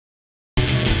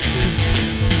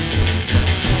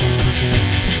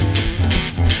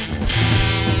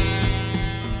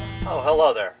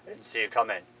hello there. I didn't see you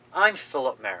come in. I'm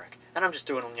Philip Merrick, and I'm just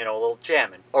doing, a little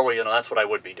jamming. Or, well, that's what I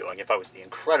would be doing if I was the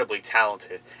incredibly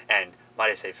talented and, might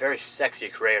I say, very sexy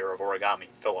creator of Origami,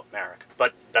 Philip Merrick.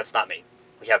 But that's not me.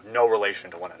 We have no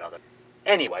relation to one another.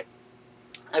 Anyway,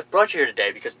 I've brought you here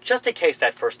today because just in case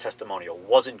that first testimonial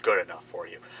wasn't good enough for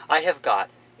you, I have got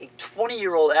a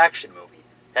 20-year-old action movie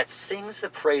that sings the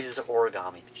praises of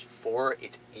Origami before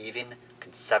it's even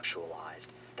conceptualized.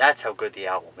 That's how good the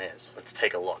album is. Let's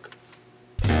take a look.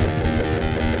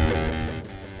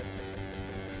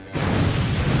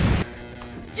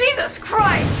 Jesus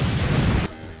Christ!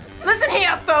 Listen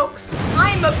here, folks!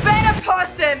 I'm a better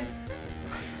person!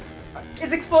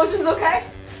 Is explosions okay?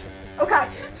 Okay.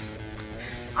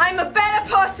 I'm a better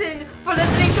person for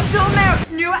listening to Phil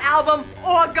Merrick's new album,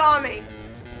 Origami.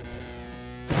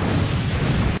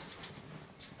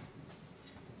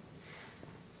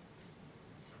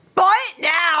 Buy it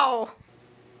now!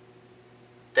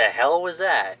 The hell was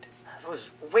that? That was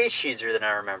way cheesier than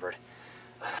I remembered.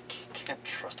 Can't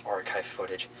trust archive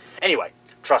footage. Anyway,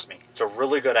 trust me, it's a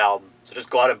really good album, so just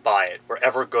go out and buy it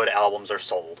wherever good albums are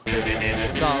sold. Living in the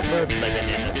suburbs, being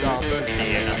a suburban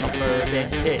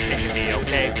kid. It can be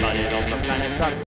okay, but it also kinda sucks.